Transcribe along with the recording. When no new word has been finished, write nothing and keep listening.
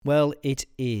Well, it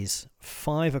is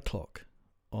 5 o'clock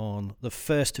on the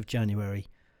 1st of January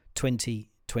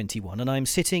 2021, and I'm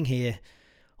sitting here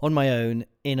on my own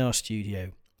in our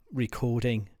studio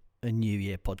recording a New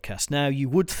Year podcast. Now, you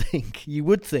would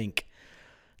think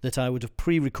that I would have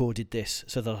pre-recorded this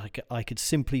so that I could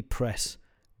simply press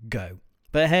go.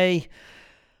 But hey,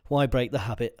 why break the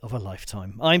habit of a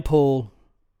lifetime? I'm Paul,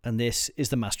 and this is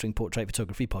the Mastering Portrait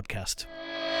Photography podcast.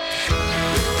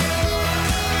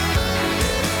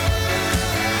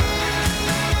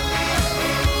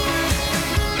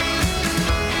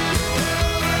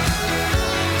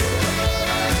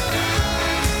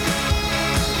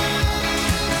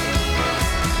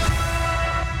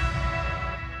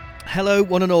 Hello,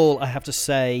 one and all. I have to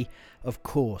say, of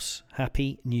course,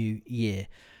 Happy New Year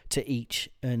to each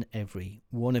and every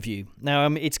one of you. Now,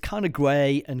 it's kind of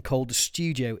grey and cold. The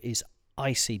studio is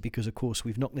icy because, of course,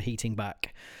 we've knocked the heating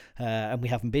back and we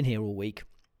haven't been here all week.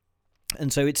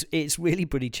 And so it's really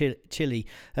pretty chilly.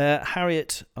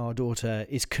 Harriet, our daughter,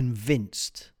 is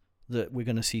convinced that we're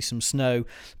going to see some snow.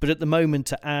 But at the moment,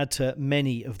 to add to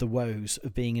many of the woes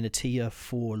of being in a tier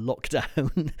 4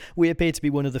 lockdown, we appear to be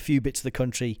one of the few bits of the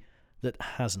country that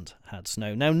hasn't had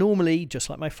snow. Now, normally, just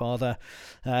like my father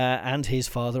and his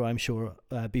father, I'm sure,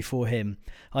 before him,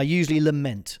 I usually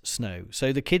lament snow.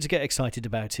 So the kids get excited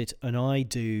about it, and I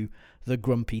do the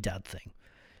grumpy dad thing.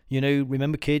 You know,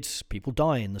 remember kids, people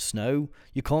die in the snow.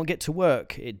 You can't get to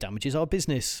work. It damages our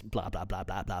business, blah, blah, blah,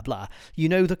 blah, blah, blah. You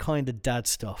know the kind of dad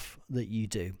stuff that you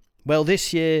do. Well,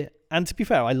 this year, and to be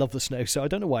fair, I love the snow, so I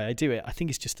don't know why I do it. I think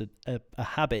it's just a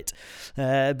habit.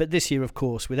 But this year, of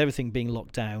course, with everything being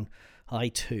locked down, I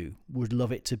too would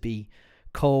love it to be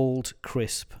cold,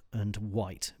 crisp and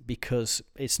white, because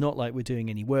it's not like we're doing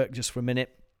any work just for a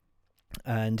minute,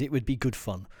 and it would be good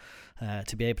fun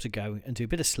to be able to go and do a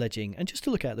bit of sledging and just to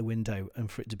look out the window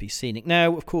and for it to be scenic.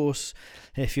 Now, of course,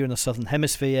 if you're in the southern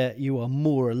hemisphere, you are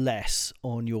more or less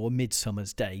on your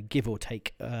midsummer's day, give or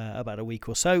take about a week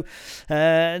or so,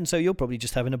 and so you're probably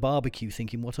just having a barbecue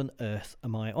thinking, what on earth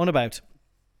am I on about?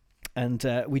 And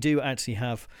we do actually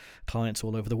have clients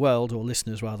all over the world, or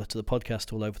listeners rather, to the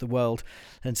podcast all over the world.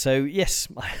 And so, yes,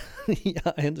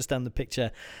 I understand the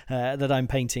picture that I'm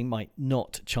painting might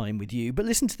not chime with you. But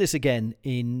listen to this again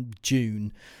in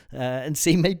June and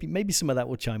see maybe some of that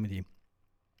will chime with you.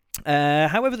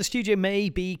 However, the studio may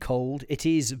be cold. It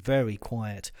is very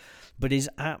quiet, but is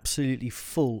absolutely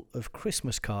full of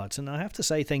Christmas cards. And I have to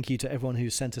say thank you to everyone who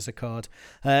sent us a card.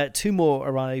 2 more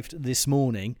arrived this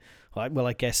morning. Well,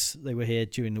 I guess they were here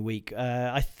during the week.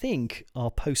 I think our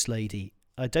post lady,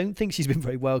 I don't think she's been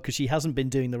very well because she hasn't been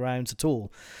doing the rounds at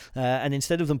all. And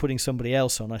instead of them putting somebody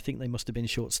else on, I think they must have been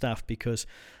short-staffed because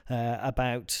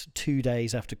about 2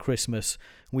 days after Christmas,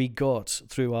 we got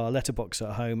through our letterbox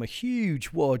at home a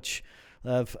huge wodge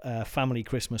of family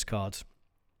Christmas cards.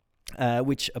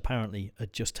 Which apparently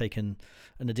had just taken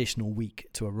an additional week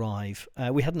to arrive.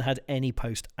 We hadn't had any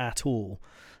post at all,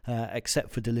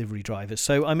 except for delivery drivers.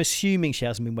 So I'm assuming she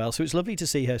hasn't been well. So it's lovely to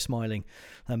see her smiling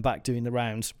and back doing the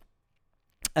rounds.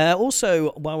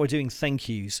 Also, while we're doing thank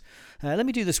yous, let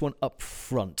me do this one up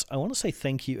front. I want to say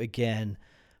thank you again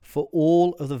for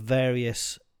all of the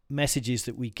various messages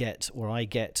that we get, or I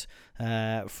get,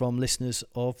 from listeners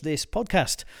of this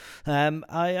podcast.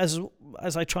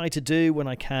 As I try to do when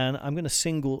I can, I'm going to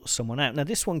single someone out. Now,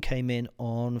 this one came in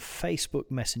on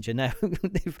Facebook Messenger. Now,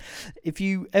 if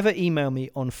you ever email me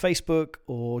on Facebook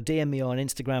or DM me on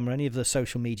Instagram or any of the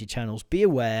social media channels, be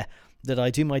aware that I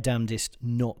do my damnedest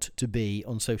not to be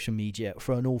on social media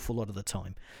for an awful lot of the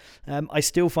time. I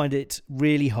still find it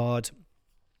really hard.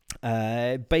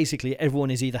 Basically,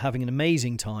 everyone is either having an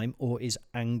amazing time or is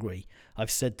angry. I've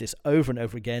said this over and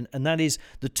over again, and that is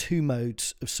the 2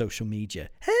 modes of social media.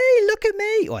 Hey, look at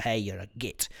me, or hey, you're a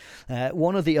git.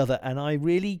 One or the other, and I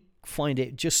really find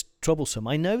it just troublesome.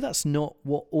 I know that's not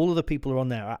what all of the people who are on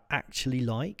there are actually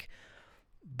like,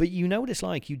 but you know what it's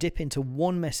like. You dip into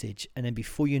one message, and then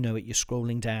before you know it, you're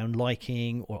scrolling down,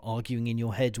 liking or arguing in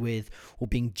your head with, or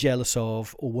being jealous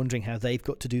of, or wondering how they've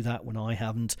got to do that when I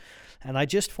haven't. And I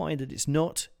just find that it's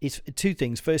 2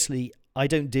 things. Firstly, I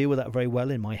don't deal with that very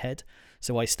well in my head,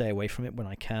 so I stay away from it when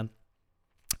I can.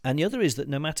 And the other is that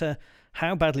no matter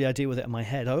how badly I deal with it in my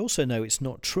head, I also know it's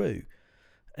not true.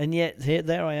 And yet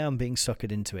there I am being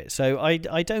suckered into it. So I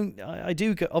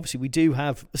do go, obviously we do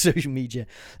have social media.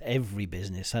 Every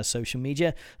business has social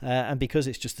media, and because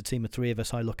it's just a team of three of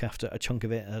us, I look after a chunk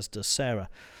of it, as does Sarah.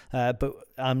 But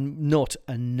I'm not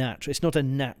a natural. It's not a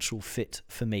natural fit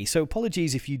for me. So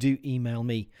apologies if you do email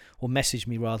me or message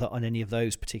me rather on any of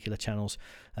those particular channels.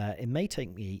 It may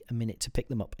take me a minute to pick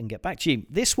them up and get back to you.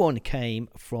 This one came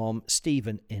from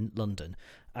Stephen in London,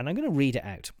 and I'm going to read it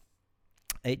out.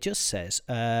 It just says,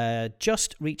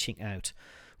 just reaching out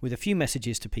with a few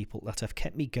messages to people that have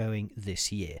kept me going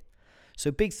this year. So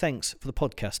big thanks for the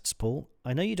podcasts, Paul.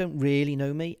 I know you don't really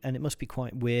know me, and it must be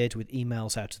quite weird with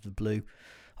emails out of the blue.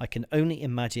 I can only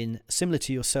imagine, similar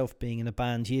to yourself being in a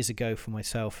band years ago for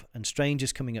myself, and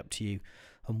strangers coming up to you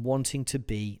and wanting to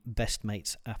be best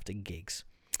mates after gigs.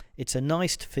 It's a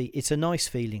nice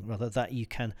feeling that you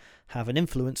can have an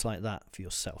influence like that for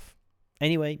yourself.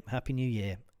 Anyway, Happy New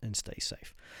Year and stay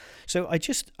safe. So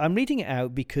I'm reading it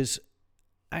out because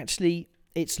actually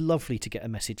it's lovely to get a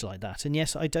message like that. And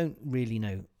yes, I don't really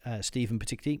know Stephen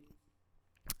particularly.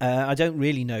 I don't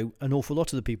really know an awful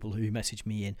lot of the people who message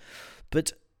me in,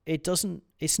 but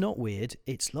it's not weird.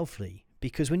 It's lovely.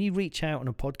 Because when you reach out on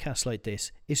a podcast like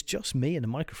this, it's just me and a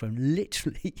microphone.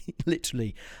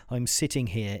 Literally, I'm sitting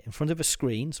here in front of a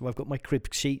screen. So I've got my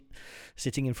crib sheet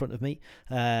sitting in front of me.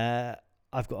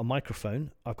 I've got a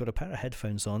microphone, I've got a pair of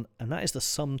headphones on, and that is the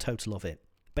sum total of it.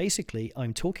 Basically,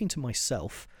 I'm talking to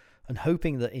myself and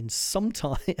hoping that in some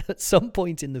time, at some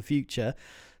point in the future,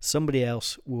 somebody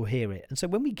else will hear it. And so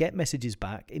when we get messages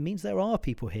back, it means there are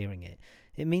people hearing it.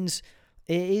 It means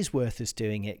it is worth us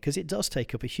doing it because it does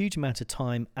take up a huge amount of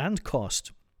time and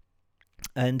cost.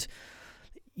 And,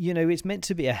 it's meant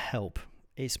to be a help.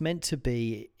 It's meant to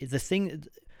be the thing.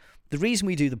 The reason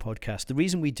we do the podcast, the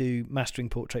reason we do Mastering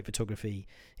Portrait Photography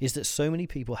is that so many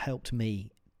people helped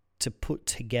me to put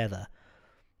together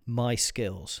my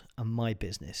skills and my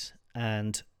business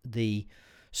and the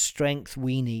strength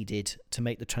we needed to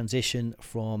make the transition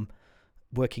from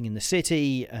working in the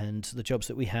city and the jobs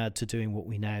that we had to doing what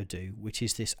we now do, which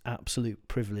is this absolute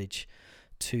privilege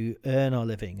to earn our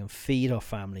living and feed our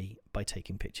family by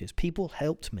taking pictures. People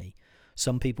helped me.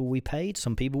 Some people we paid,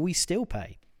 some people we still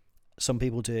pay. Some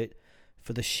people do it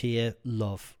for the sheer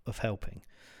love of helping.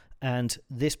 And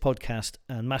this podcast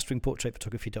and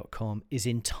masteringportraitphotography.com is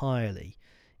entirely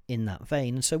in that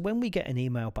vein. And so when we get an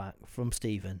email back from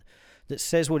Stephen that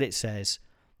says what it says,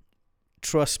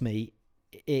 trust me,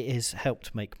 it has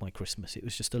helped make my Christmas. It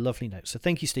was just a lovely note. So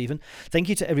thank you, Stephen. Thank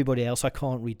you to everybody else. I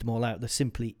can't read them all out. There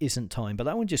simply isn't time. But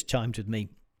that one just chimed with me.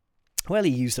 Well,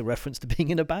 he used the reference to being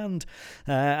in a band.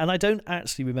 And I don't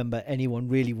actually remember anyone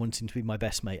really wanting to be my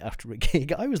best mate after a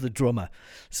gig. I was the drummer.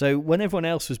 So when everyone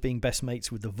else was being best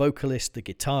mates with the vocalist, the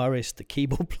guitarist, the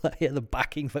keyboard player, the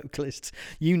backing vocalists,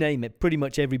 you name it, pretty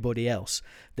much everybody else,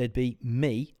 there'd be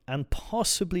me and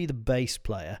possibly the bass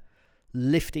player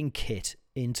lifting kit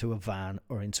into a van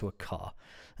or into a car.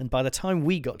 And by the time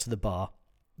we got to the bar,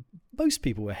 most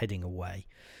people were heading away,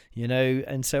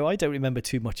 and so I don't remember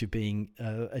too much of being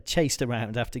chased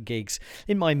around after gigs.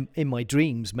 In my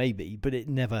dreams, maybe, but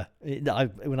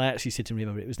when I actually sit and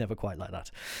remember, it was never quite like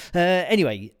that.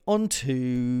 Anyway, on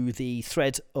to the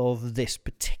thread of this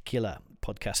particular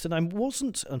podcast, and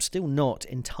I'm still not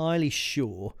entirely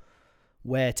sure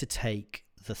where to take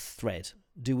the thread.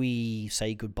 Do we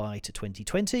say goodbye to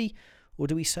 2020? Or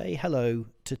do we say hello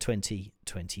to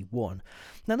 2021?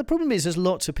 Now, the problem is there's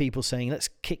lots of people saying, let's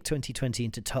kick 2020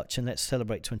 into touch and let's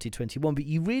celebrate 2021. But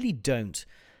you really don't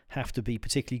have to be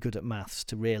particularly good at maths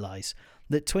to realise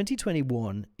that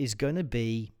 2021 is going to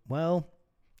be, well,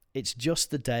 it's just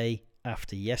the day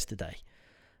after yesterday.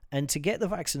 And to get the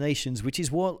vaccinations, which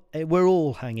is what we're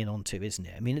all hanging on to, isn't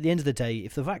it? I mean, at the end of the day,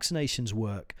 if the vaccinations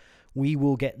work, we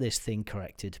will get this thing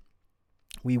corrected.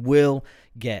 We will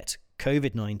get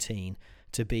COVID-19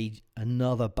 to be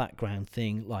another background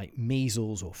thing like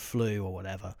measles or flu or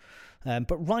whatever.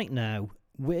 But right now,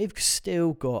 we've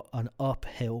still got an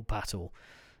uphill battle.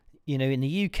 In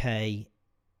the UK,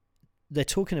 they're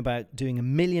talking about doing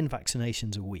 1 million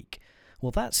vaccinations a week.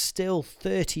 Well, that's still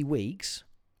 30 weeks.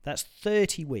 That's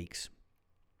 30 weeks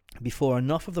before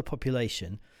enough of the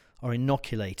population are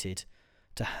inoculated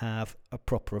to have a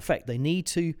proper effect. They need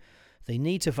to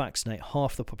vaccinate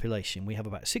half the population. We have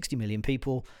about 60 million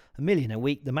people, 1 million a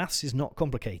week. The maths is not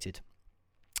complicated.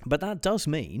 But that does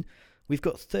mean we've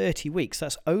got 30 weeks.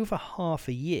 That's over half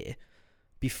a year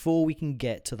before we can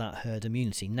get to that herd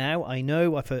immunity. Now, I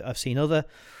know I've seen other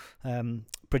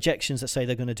projections that say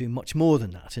they're going to do much more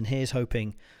than that. And here's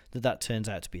hoping that turns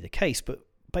out to be the case. But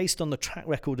based on the track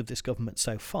record of this government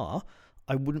so far,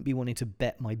 I wouldn't be wanting to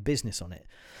bet my business on it.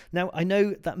 Now, I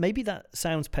know that maybe that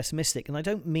sounds pessimistic, and I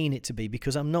don't mean it to be,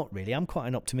 because I'm not really. I'm quite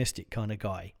an optimistic kind of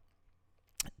guy.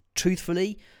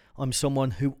 Truthfully, I'm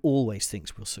someone who always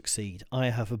thinks we'll succeed. I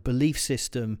have a belief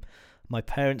system. My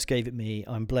parents gave it me.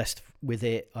 I'm blessed with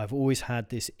it. I've always had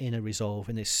this inner resolve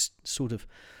and this sort of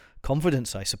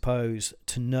confidence, I suppose,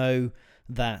 to know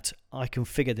that I can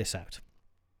figure this out.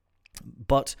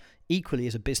 But equally,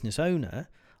 as a business owner,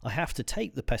 I have to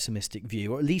take the pessimistic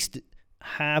view, or at least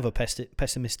have a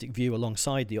pessimistic view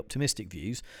alongside the optimistic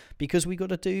views, because we've got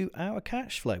to do our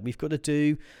cash flow. We've got to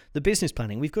do the business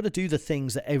planning. We've got to do the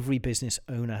things that every business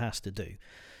owner has to do.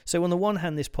 So on the one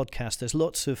hand, this podcast, there's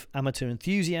lots of amateur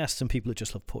enthusiasts and people who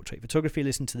just love portrait photography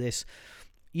listen to this.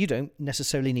 You don't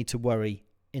necessarily need to worry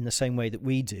in the same way that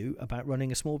we do about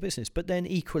running a small business. But then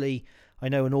equally, I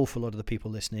know an awful lot of the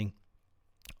people listening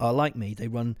are like me. They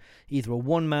run either a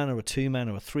one-man or a two-man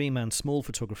or a three-man small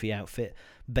photography outfit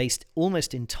based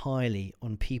almost entirely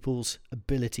on people's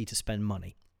ability to spend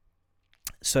money.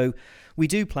 So we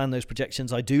do plan those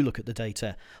projections. I do look at the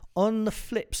data. On the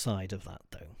flip side of that,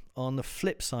 though,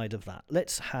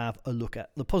 let's have a look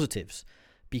at the positives,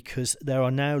 because there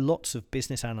are now lots of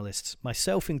business analysts,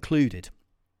 myself included.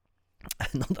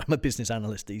 Not that I'm a business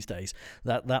analyst these days.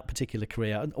 That particular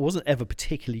career, I wasn't ever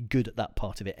particularly good at that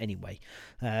part of it anyway.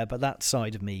 But that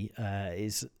side of me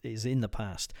is in the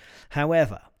past.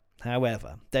 However,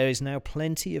 there is now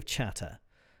plenty of chatter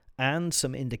and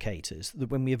some indicators that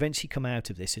when we eventually come out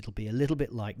of this, it'll be a little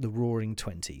bit like the Roaring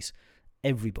 '20s.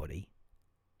 Everybody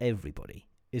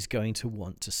is going to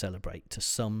want to celebrate to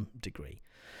some degree.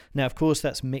 Now, of course,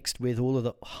 that's mixed with all of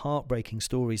the heartbreaking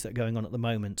stories that are going on at the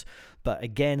moment. But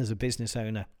again, as a business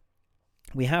owner,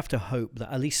 we have to hope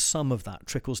that at least some of that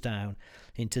trickles down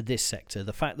into this sector.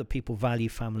 The fact that people value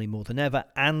family more than ever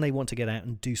and they want to get out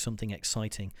and do something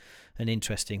exciting and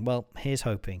interesting. Well, here's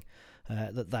hoping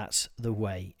that that's the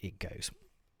way it goes.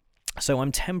 So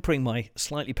I'm tempering my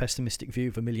slightly pessimistic view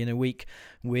of $1 million a week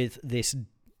with this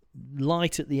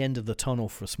light at the end of the tunnel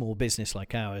for a small business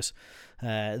like ours,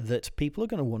 that people are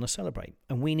going to want to celebrate,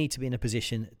 and we need to be in a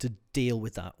position to deal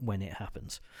with that when it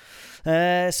happens.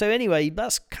 So anyway,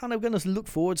 that's kind of going to look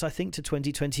forwards, I think, to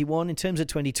 2021. In terms of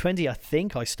 2020, I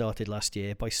think I started last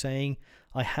year by saying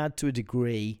I had, to a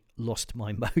degree, lost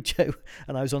my mojo,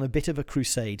 and I was on a bit of a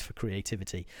crusade for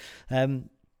creativity.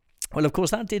 Well, of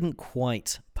course, that didn't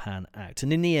quite pan out,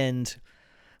 and in the end,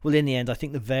 I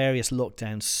think the various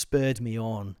lockdowns spurred me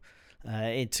on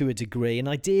to a degree, and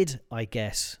I did, I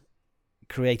guess,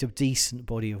 create a decent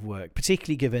body of work,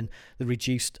 particularly given the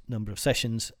reduced number of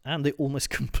sessions and the almost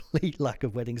complete lack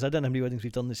of weddings. I don't know how many weddings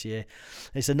we've done this year.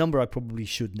 It's a number I probably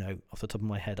should know off the top of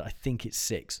my head. I think it's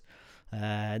 6.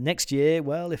 Next year,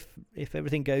 well, if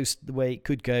everything goes the way it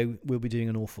could go, we'll be doing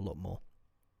an awful lot more.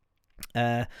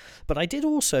 But I did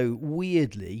also,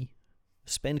 weirdly,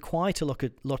 spend quite a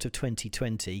lot of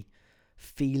 2020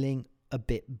 feeling a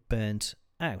bit burnt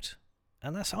out.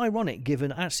 And that's ironic,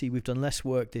 given actually we've done less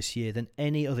work this year than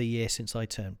any other year since I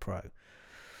turned pro.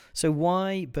 So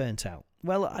why burnt out?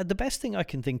 Well, the best thing I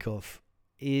can think of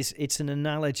is it's an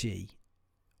analogy.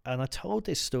 And I told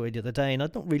this story the other day, and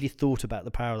I'd not really thought about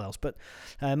the parallels. But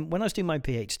when I was doing my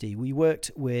PhD, we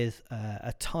worked with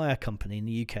a tyre company in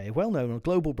the UK, well-known, a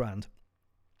global brand.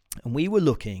 And we were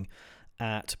looking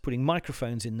at putting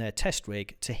microphones in their test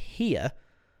rig to hear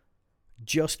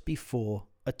just before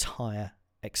a tyre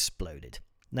exploded.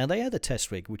 Now, they had a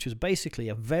test rig, which was basically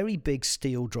a very big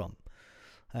steel drum.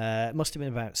 It must have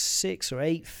been about 6 or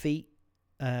 8 feet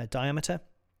diameter,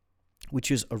 which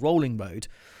was a rolling road.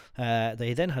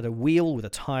 They then had a wheel with a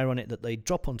tyre on it that they'd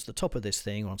drop onto the top of this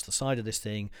thing, or onto the side of this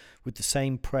thing, with the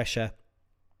same pressure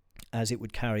as it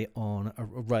would carry on a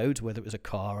road, whether it was a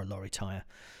car or a lorry tyre.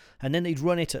 And then they'd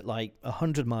run it at like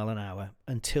 100 mile an hour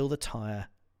until the tyre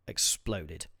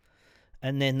exploded.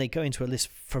 And then they go into this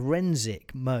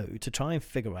forensic mode to try and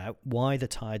figure out why the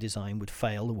tyre design would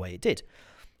fail the way it did.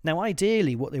 Now,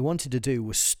 ideally, what they wanted to do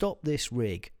was stop this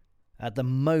rig at the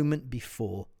moment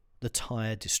before the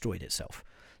tyre destroyed itself,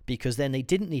 because then they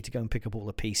didn't need to go and pick up all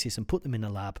the pieces and put them in a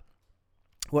lab.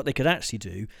 What they could actually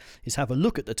do is have a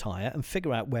look at the tyre and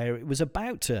figure out where it was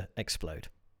about to explode.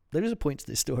 There is a point to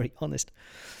this story, honest.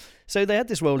 So they had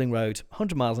this rolling road,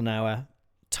 100 miles an hour,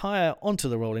 tyre onto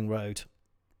the rolling road.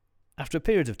 After a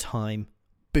period of time,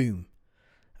 boom.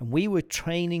 And we were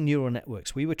training neural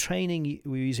networks. We were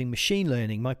using machine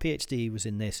learning. My PhD was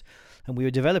in this. And we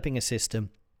were developing a system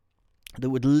that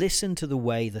would listen to the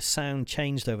way the sound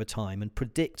changed over time and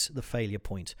predict the failure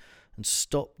point and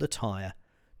stop the tyre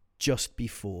just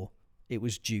before it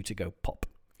was due to go pop.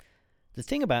 The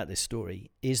thing about this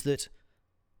story is that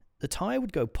the tyre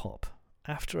would go pop,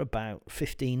 after about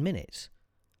 15 minutes.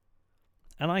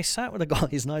 And I sat with the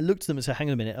guys and I looked at them and said, hang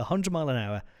on a minute, 100 mile an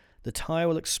hour, the tyre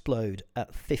will explode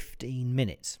at 15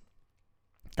 minutes.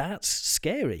 That's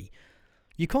scary.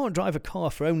 You can't drive a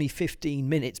car for only 15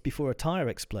 minutes before a tyre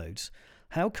explodes.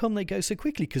 How come they go so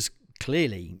quickly? Because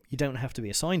clearly you don't have to be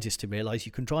a scientist to realise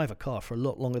you can drive a car for a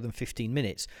lot longer than 15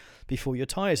 minutes before your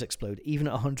tyres explode, even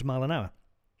at 100 mile an hour.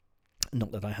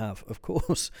 Not that I have, of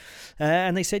course.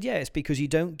 And they said, yeah, it's because you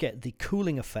don't get the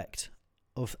cooling effect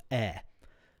of air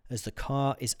as the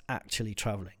car is actually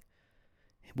travelling.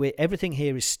 Everything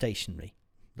here is stationary.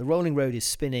 The rolling road is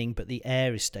spinning, but the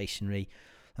air is stationary.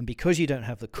 And because you don't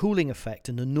have the cooling effect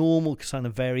and the normal kind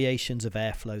of variations of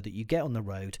airflow that you get on the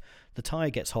road, the tyre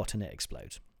gets hot and it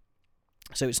explodes.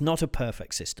 So it's not a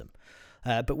perfect system.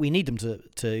 But we need them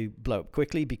to blow up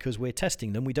quickly because we're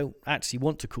testing them. We don't actually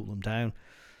want to cool them down.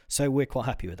 So we're quite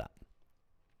happy with that.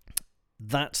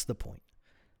 That's the point.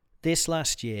 This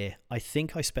last year, I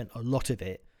think I spent a lot of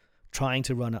it trying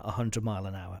to run at 100 mile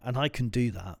an hour. And I can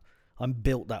do that. I'm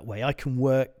built that way. I can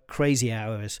work crazy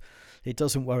hours. It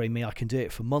doesn't worry me. I can do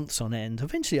it for months on end.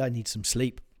 Eventually I need some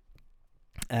sleep.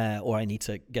 Or I need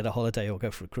to get a holiday or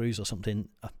go for a cruise or something.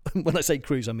 When I say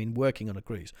cruise, I mean working on a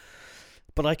cruise.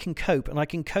 But I can cope. And I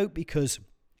can cope because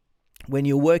when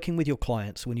you're working with your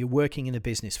clients, when you're working in a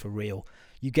business for real,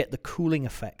 you get the cooling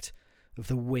effect of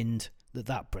the wind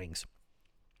that brings.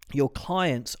 Your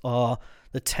clients are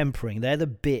the tempering. They're the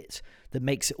bit that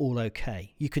makes it all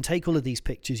okay. You can take all of these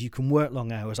pictures. You can work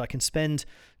long hours. I can spend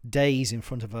days in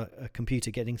front of a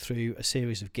computer getting through a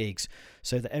series of gigs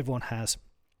so that everyone has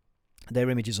their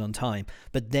images on time.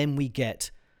 But then we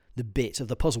get the bit of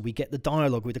the puzzle. We get the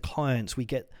dialogue with the clients. We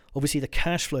get, obviously, the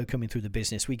cash flow coming through the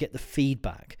business. We get the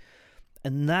feedback.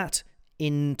 And that,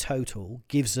 in total,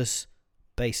 gives us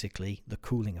basically the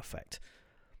cooling effect.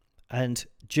 And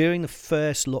during the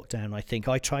first lockdown, I think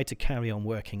I tried to carry on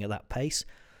working at that pace,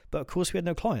 but of course we had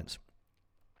no clients.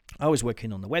 I was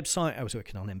working on the website, I was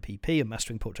working on MPP and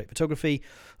mastering portrait photography,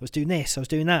 I was doing this, I was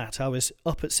doing that, I was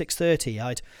up at 6:30,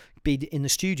 I'd be in the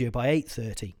studio by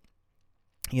 8:30,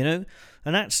 you know?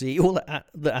 And actually all that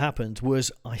happened was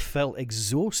I felt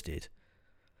exhausted.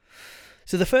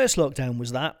 So the first lockdown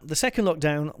was that. The second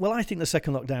lockdown, well, I think the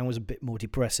second lockdown was a bit more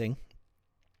depressing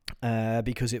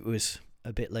because it was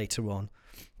a bit later on.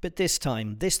 But this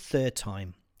third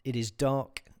time, it is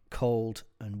dark, cold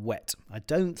and wet. I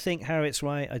don't think Harriet's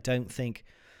right. I don't think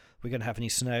we're going to have any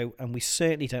snow, and we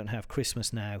certainly don't have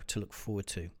Christmas now to look forward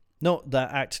to. Not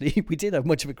that actually we did have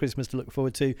much of a Christmas to look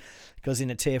forward to, because in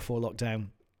a tier 4 lockdown,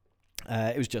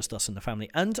 it was just us and the family.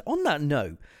 And on that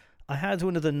note, I had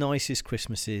one of the nicest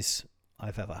Christmases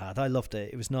I've ever had. I loved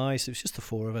it. It was nice. It was just the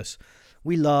 4 of us.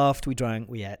 We laughed, we drank,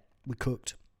 we ate, we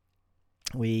cooked.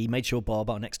 We made sure Bob,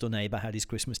 our next door neighbour, had his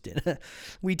Christmas dinner.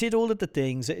 We did all of the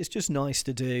things. It's just nice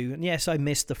to do. And yes, I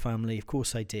missed the family. Of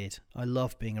course I did. I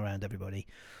loved being around everybody.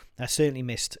 I certainly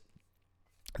missed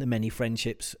the many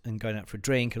friendships and going out for a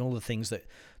drink and all the things that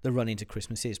the run into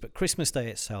Christmas is. But Christmas Day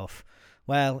itself,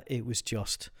 well, it was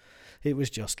just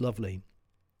lovely.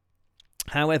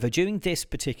 However, during this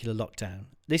particular lockdown,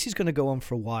 this is going to go on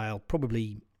for a while,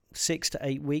 probably 6 to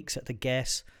 8 weeks at the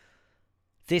guess.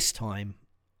 This time,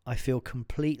 I feel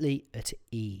completely at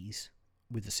ease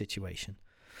with the situation.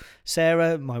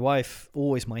 Sarah, my wife,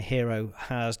 always my hero,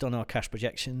 has done our cash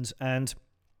projections, and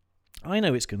I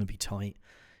know it's going to be tight,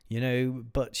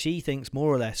 but she thinks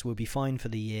more or less we'll be fine for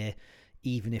the year,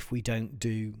 even if we're having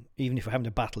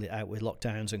to battle it out with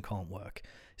lockdowns and can't work.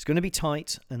 It's going to be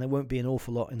tight, and there won't be an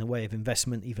awful lot in the way of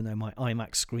investment, even though my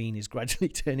iMac screen is gradually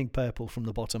turning purple from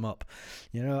the bottom up.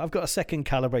 I've got a second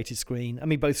calibrated screen. I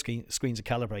mean, both screens are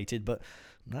calibrated, but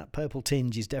that purple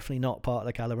tinge is definitely not part of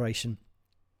the calibration.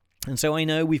 And so I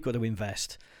know we've got to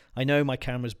invest. I know my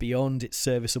camera's beyond its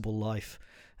serviceable life.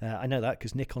 I know that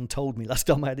because Nikon told me last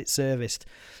time I had it serviced.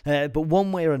 But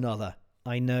one way or another,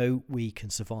 I know we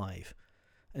can survive.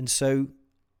 And so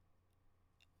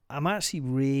I'm actually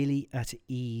really at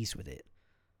ease with it.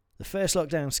 The first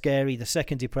lockdown scary, the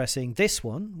second depressing. This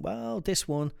one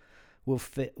will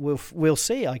fit. We'll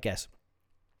see, I guess.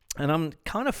 And I'm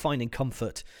kind of finding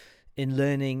comfort in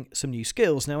learning some new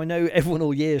skills. Now, I know everyone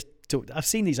all year talked. I've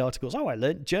seen these articles. I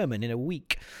learned German in a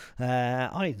week.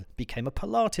 I became a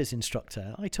Pilates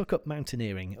instructor. I took up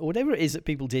mountaineering, or whatever it is that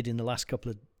people did in the last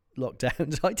couple of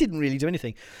lockdowns. I didn't really do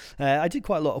anything. I did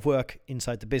quite a lot of work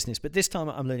inside the business, but this time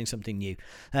I'm learning something new.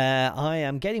 I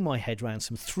am getting my head around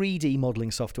some 3D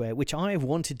modeling software, which I have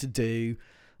wanted to do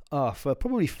for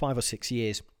probably 5 or 6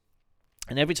 years.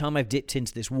 And every time I've dipped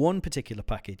into this one particular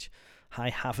package, I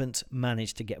haven't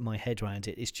managed to get my head around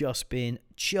it. It's just been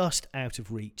out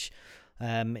of reach.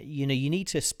 You need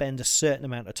to spend a certain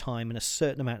amount of time and a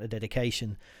certain amount of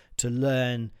dedication to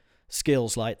learn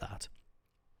skills like that.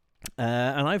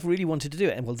 And I've really wanted to do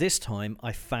it. And well, this time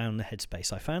I found the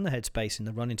headspace. I found the headspace in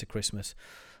the run into Christmas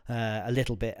a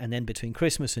little bit. And then between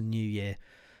Christmas and New Year,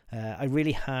 I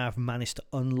really have managed to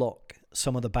unlock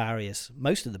some of the barriers,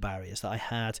 most of the barriers that I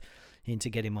had into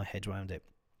getting my head around it.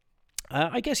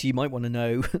 I guess you might want to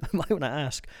know, might want to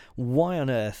ask, why on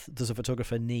earth does a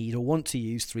photographer need or want to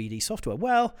use 3D software?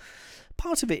 Well,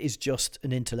 part of it is just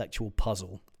an intellectual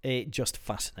puzzle. It just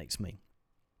fascinates me.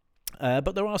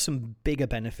 But there are some bigger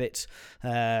benefits.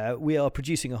 We are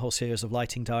producing a whole series of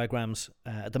lighting diagrams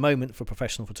at the moment for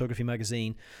Professional Photography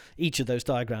Magazine. Each of those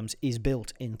diagrams is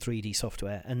built in 3D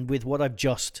software. And with what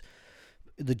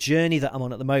the journey that I'm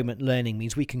on at the moment learning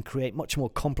means we can create much more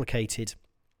complicated,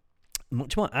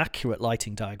 much more accurate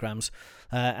lighting diagrams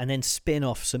and then spin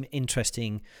off some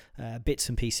interesting bits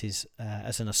and pieces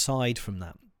as an aside from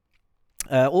that.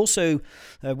 Also,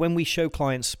 when we show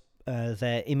clients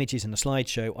their images in a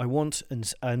slideshow, I want,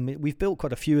 and we've built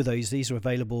quite a few of those. These are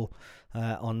available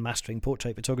on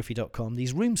masteringportraitphotography.com,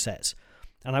 these room sets.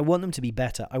 And I want them to be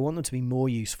better. I want them to be more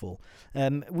useful.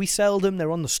 We sell them.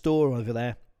 They're on the store over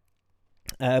there.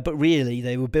 But really,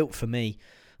 they were built for me.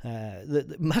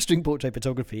 The Mastering Portrait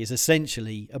Photography is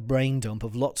essentially a brain dump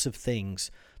of lots of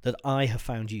things that I have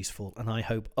found useful and I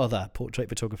hope other portrait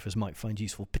photographers might find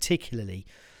useful, particularly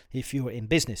if you're in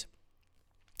business.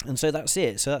 And so that's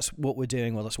it. So that's what we're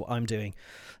doing. Well, that's what I'm doing.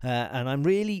 And I'm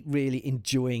really, really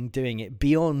enjoying doing it.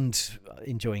 Beyond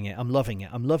enjoying it, I'm loving it.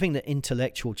 I'm loving the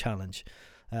intellectual challenge.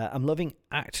 I'm loving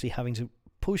actually having to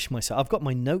push myself. I've got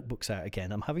my notebooks out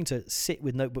again. I'm having to sit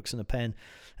with notebooks and a pen,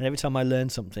 and every time I learn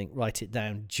something, write it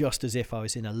down, just as if I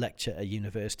was in a lecture at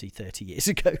university 30 years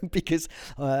ago. Because,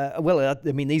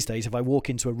 these days, if I walk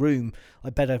into a room, I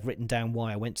better have written down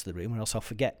why I went to the room, or else I'll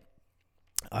forget.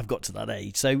 I've got to that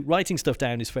age. So writing stuff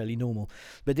down is fairly normal,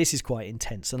 but this is quite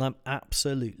intense, and I'm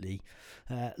absolutely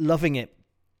loving it.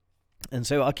 And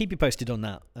so I'll keep you posted on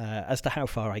that as to how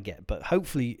far I get, but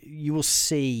hopefully you will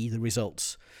see the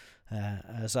results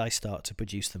as I start to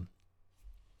produce them.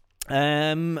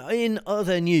 In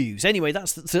other news, anyway,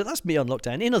 that's me on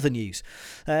lockdown. In other news,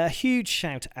 a huge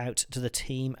shout out to the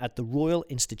team at the Royal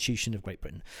Institution of Great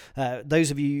Britain.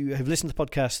 Those of you who have listened to the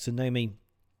podcast and know me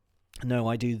know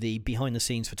I do the behind the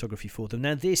scenes photography for them.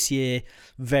 Now this year,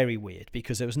 very weird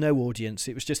because there was no audience.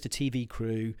 It was just a TV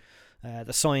crew,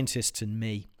 the scientists and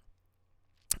me.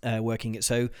 Working it.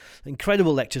 So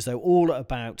incredible lectures though, all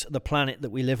about the planet that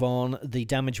we live on, the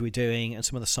damage we're doing, and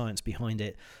some of the science behind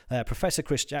it. Professor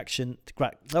Chris Jackson,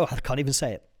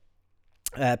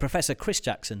 Professor Chris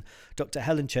Jackson, Dr.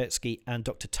 Helen Chertsky, and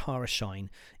Dr. Tara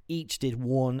Shine each did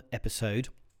one episode,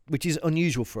 which is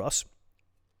unusual for us.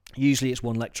 Usually it's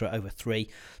one lecture over 3,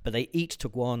 but they each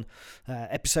took one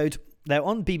episode. They're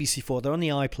on BBC4, they're on the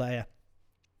iPlayer.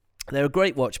 They're a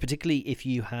great watch, particularly if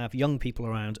you have young people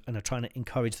around and are trying to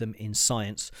encourage them in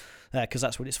science, because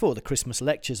that's what it's for. The Christmas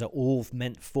lectures are all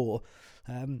meant for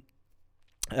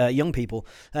young people.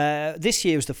 This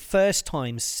year was the first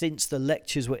time since the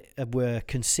lectures were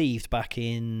conceived back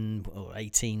in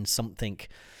 18-something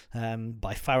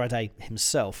by Faraday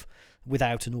himself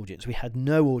without an audience. We had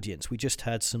no audience. We just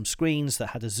had some screens that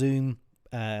had a Zoom,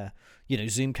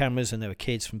 Zoom cameras, and there were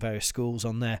kids from various schools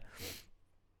on there.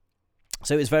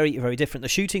 So it was very, very different. The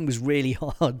shooting was really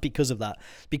hard because of that.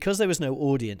 Because there was no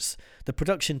audience, the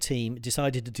production team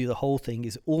decided to do the whole thing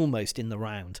is almost in the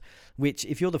round, which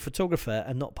if you're the photographer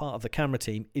and not part of the camera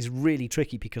team is really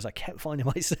tricky because I kept finding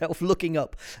myself looking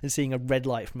up and seeing a red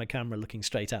light from a camera looking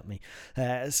straight at me.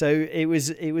 So it was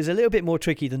a little bit more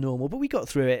tricky than normal, but we got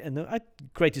through it and I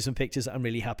created some pictures that I'm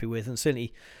really happy with, and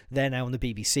certainly they're now on the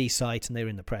BBC site and they're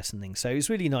in the press and things. So it was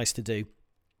really nice to do.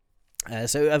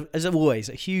 So as always,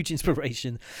 a huge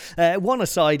inspiration. One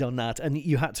aside on that, and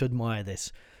you had to admire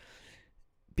this,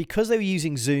 because they were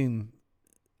using Zoom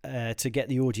to get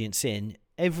the audience in.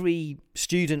 Every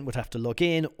student would have to log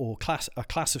in, or a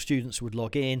class of students would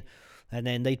log in, and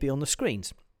then they'd be on the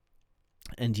screens.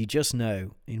 And you just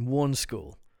know, in one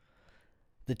school,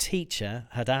 the teacher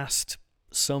had asked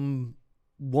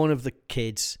one of the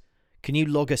kids, "Can you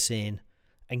log us in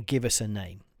and give us a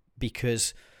name?"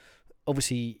 Because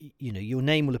obviously, your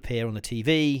name will appear on the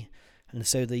TV, and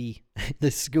so the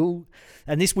school,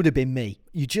 and this would have been me.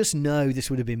 You just know this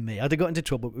would have been me. I'd have got into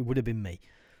trouble, but it would have been me.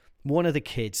 One of the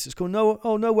kids has gone,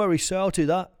 no worries, sir, I'll do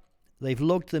that. They've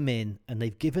logged them in, and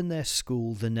they've given their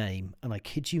school the name, and I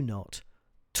kid you not,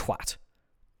 Twat.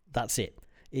 That's it.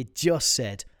 It just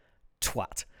said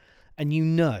Twat. And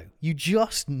you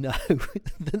just know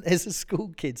that there's a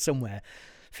school kid somewhere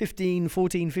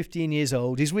 15 years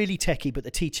old, is really techie, but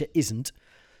the teacher isn't,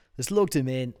 has logged him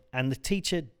in, and the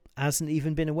teacher hasn't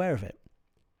even been aware of it.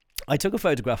 I took a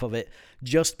photograph of it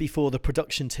just before the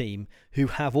production team, who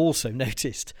have also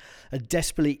noticed, are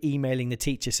desperately emailing the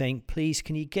teacher saying, please,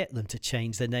 can you get them to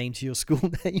change their name to your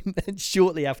school name? And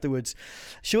shortly afterwards,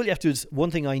 one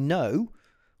thing I know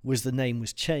was the name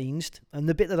was changed. And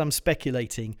the bit that I'm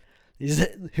speculating is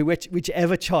that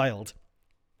whichever child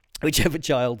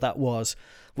that was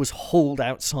hauled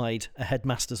outside a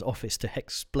headmaster's office to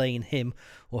explain him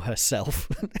or herself.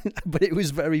 But it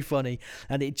was very funny,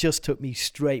 and it just took me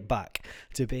straight back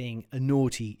to being a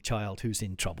naughty child who's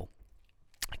in trouble.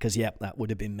 Because, yeah, that would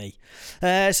have been me.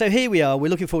 So here we are. We're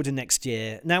looking forward to next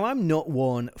year. Now, I'm not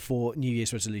one for New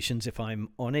Year's resolutions, if I'm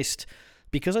honest,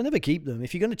 because I never keep them.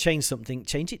 If you're going to change something,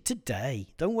 change it today.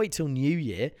 Don't wait till New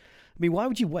Year. I mean, why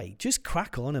would you wait? Just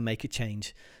crack on and make a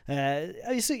change.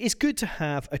 It's good to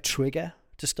have a trigger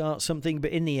to start something,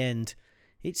 but in the end,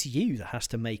 it's you that has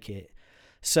to make it.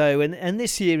 So, and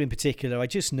this year in particular, I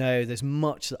just know there's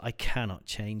much that I cannot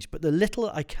change, but the little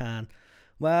that I can,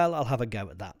 well, I'll have a go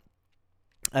at that.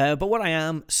 But what I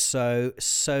am so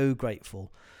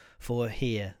grateful for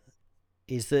here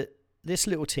is that this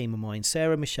little team of mine,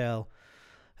 Sarah, Michelle,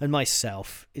 and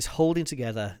myself, is holding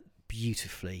together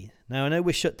beautifully. Now, I know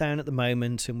we're shut down at the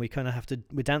moment, and we're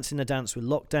dancing the dance with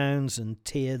lockdowns and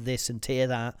tier this and tier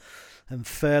that, and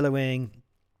furloughing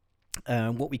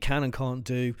what we can and can't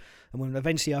do. And when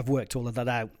eventually I've worked all of that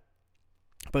out,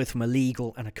 both from a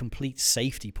legal and a complete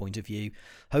safety point of view,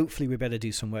 hopefully we better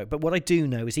do some work. But what I do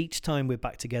know is each time we're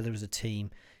back together as a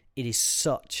team, it is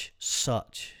such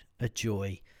a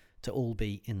joy to all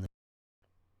be in the.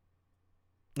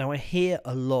 Now, I hear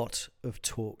a lot of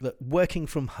talk that working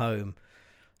from home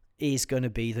is going to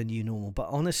be the new normal, but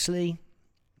honestly,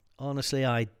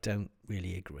 I don't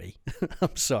really agree.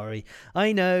 I'm sorry.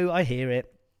 I know, I hear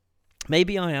it.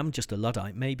 Maybe I am just a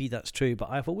Luddite. Maybe that's true, but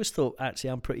I've always thought,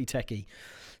 actually, I'm pretty techie.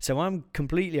 So I'm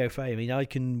completely okay. I mean, I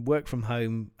can work from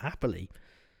home happily.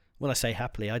 When I say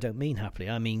happily, I don't mean happily.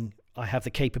 I mean, I have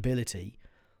the capability,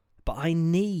 but I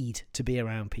need to be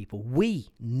around people. We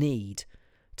need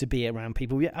to be around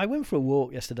people. I went for a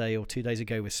walk yesterday or 2 days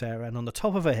ago with Sarah, and on the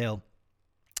top of a hill,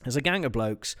 there's a gang of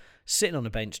blokes sitting on a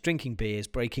bench, drinking beers,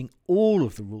 breaking all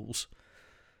of the rules.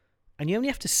 And you only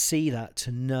have to see that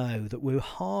to know that we're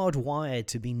hardwired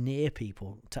to be near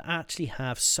people, to actually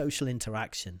have social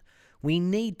interaction. We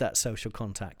need that social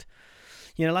contact.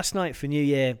 You know, last night for New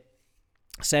Year,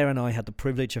 Sarah and I had the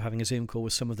privilege of having a Zoom call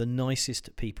with some of the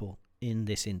nicest people in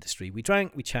this industry. We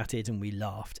drank, we chatted, and we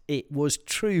laughed. It was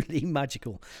truly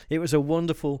magical. It was a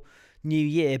wonderful New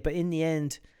Year, but in the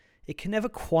end, it can never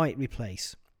quite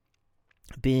replace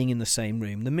being in the same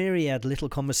room. The myriad little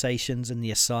conversations and the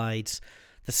asides,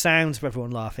 the sounds of everyone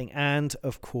laughing, and,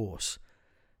 of course,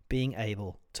 being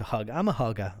able to hug. I'm a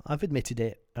hugger. I've admitted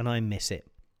it, and I miss it.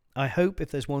 I hope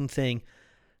if there's one thing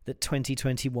that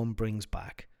 2021 brings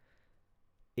back,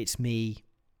 it's me,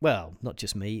 well, not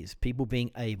just me, it's people being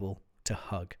able to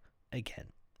hug again,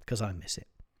 because I miss it.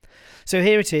 So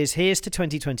here it is. Here's to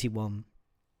 2021.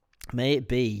 May it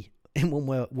be, in one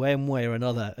way or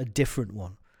another, a different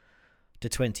one to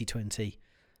 2020.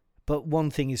 But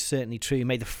one thing is certainly true.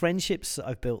 May the friendships that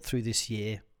I've built through this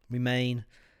year remain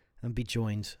and be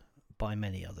joined by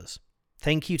many others.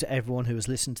 Thank you to everyone who has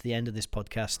listened to the end of this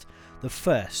podcast, the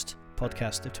first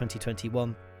podcast of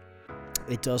 2021.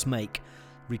 It does make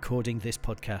recording this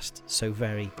podcast so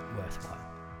very worthwhile.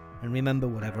 And remember,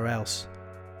 whatever else,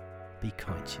 be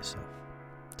kind to yourself.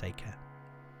 Take care.